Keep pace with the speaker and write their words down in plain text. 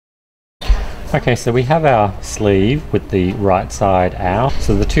Okay, so we have our sleeve with the right side out.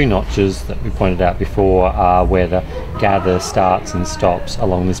 So the two notches that we pointed out before are where the gather starts and stops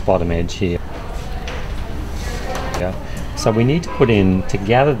along this bottom edge here. So we need to put in, to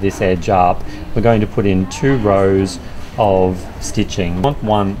gather this edge up, we're going to put in 2 rows of stitching.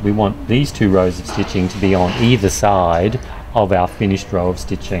 We want these 2 rows of stitching to be on either side of our finished row of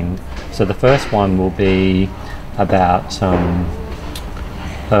stitching. So the first one will be about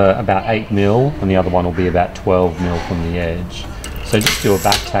 8 mil, and the other one will be about 12 mil from the edge. So just do a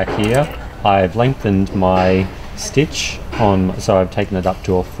back tack here. I've lengthened my stitch on, so I've taken it up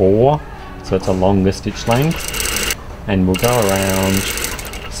to a 4, so it's a longer stitch length, and we'll go around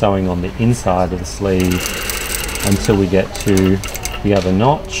sewing on the inside of the sleeve until we get to the other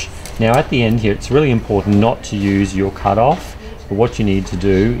notch. Now at the end here, it's really important not to use your cutoff, but what you need to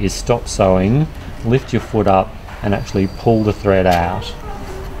do is stop sewing, lift your foot up, and actually pull the thread out.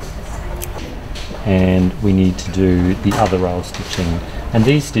 And we need to do the other row of stitching, and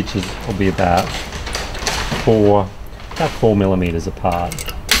these stitches will be about 4 millimeters apart.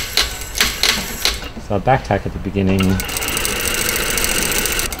 So back tack at the beginning,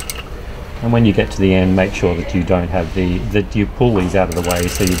 and when you get to the end, make sure that you don't have that you pull these out of the way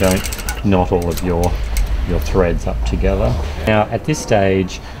so you don't knot all of your threads up together. Now at this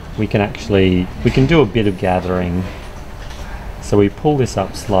stage we can do a bit of gathering. So we pull this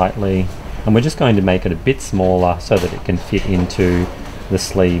up slightly, and we're just going to make it a bit smaller so that it can fit into the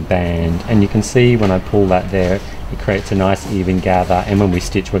sleeve band. And you can see when I pull that there, it creates a nice even gather, and when we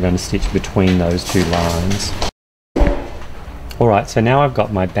stitch, we're going to stitch between those 2 lines. Alright, so now I've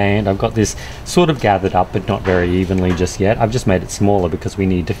got my band. I've got this sort of gathered up, but not very evenly just yet. I've just made it smaller because we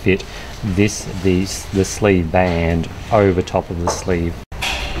need to fit the sleeve band over top of the sleeve.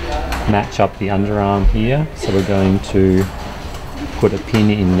 Match up the underarm here, so we're going to put a pin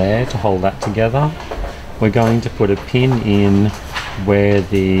in there to hold that together. We're going to put a pin in where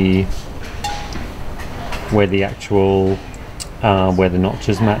the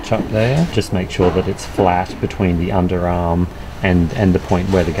notches match up there. Just make sure that it's flat between the underarm and the point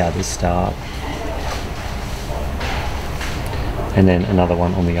where the gathers start. And then another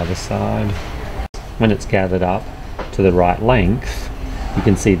one on the other side. When it's gathered up to the right length, you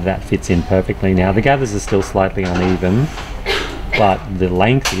can see that fits in perfectly. Now the gathers are still slightly uneven, but the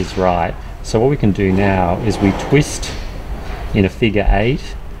length is right. So what we can do now is we twist in a figure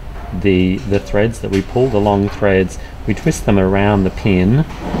 8 the threads that we pull, the long threads, we twist them around the pin,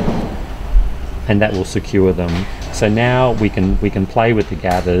 and that will secure them. So now we can play with the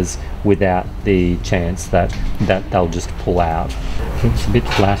gathers without the chance that they'll just pull out. It's a bit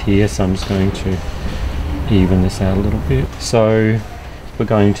flat here, so I'm just going to even this out a little bit. So we're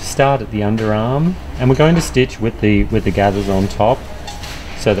going to start at the underarm, and we're going to stitch with the gathers on top,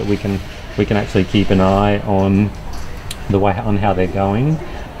 so that we can actually keep an eye on how they're going.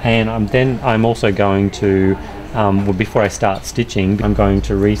 And I'm also going to before I start stitching, I'm going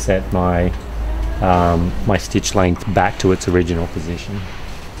to reset my my stitch length back to its original position.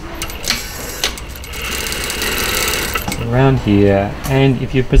 Around here, and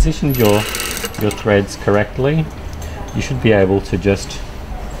if you've positioned your threads correctly, you should be able to just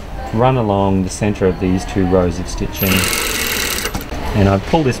run along the center of these 2 rows of stitching. And I've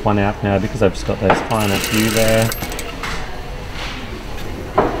pulled this one out now because I've just got those finer few there.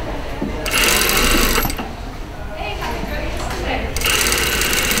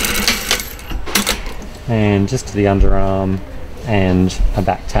 And just to the underarm and a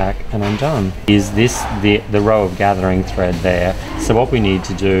back tack, and I'm done. Is this the row of gathering thread there? So what we need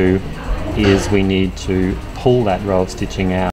to do is we need to pull that row of stitching out.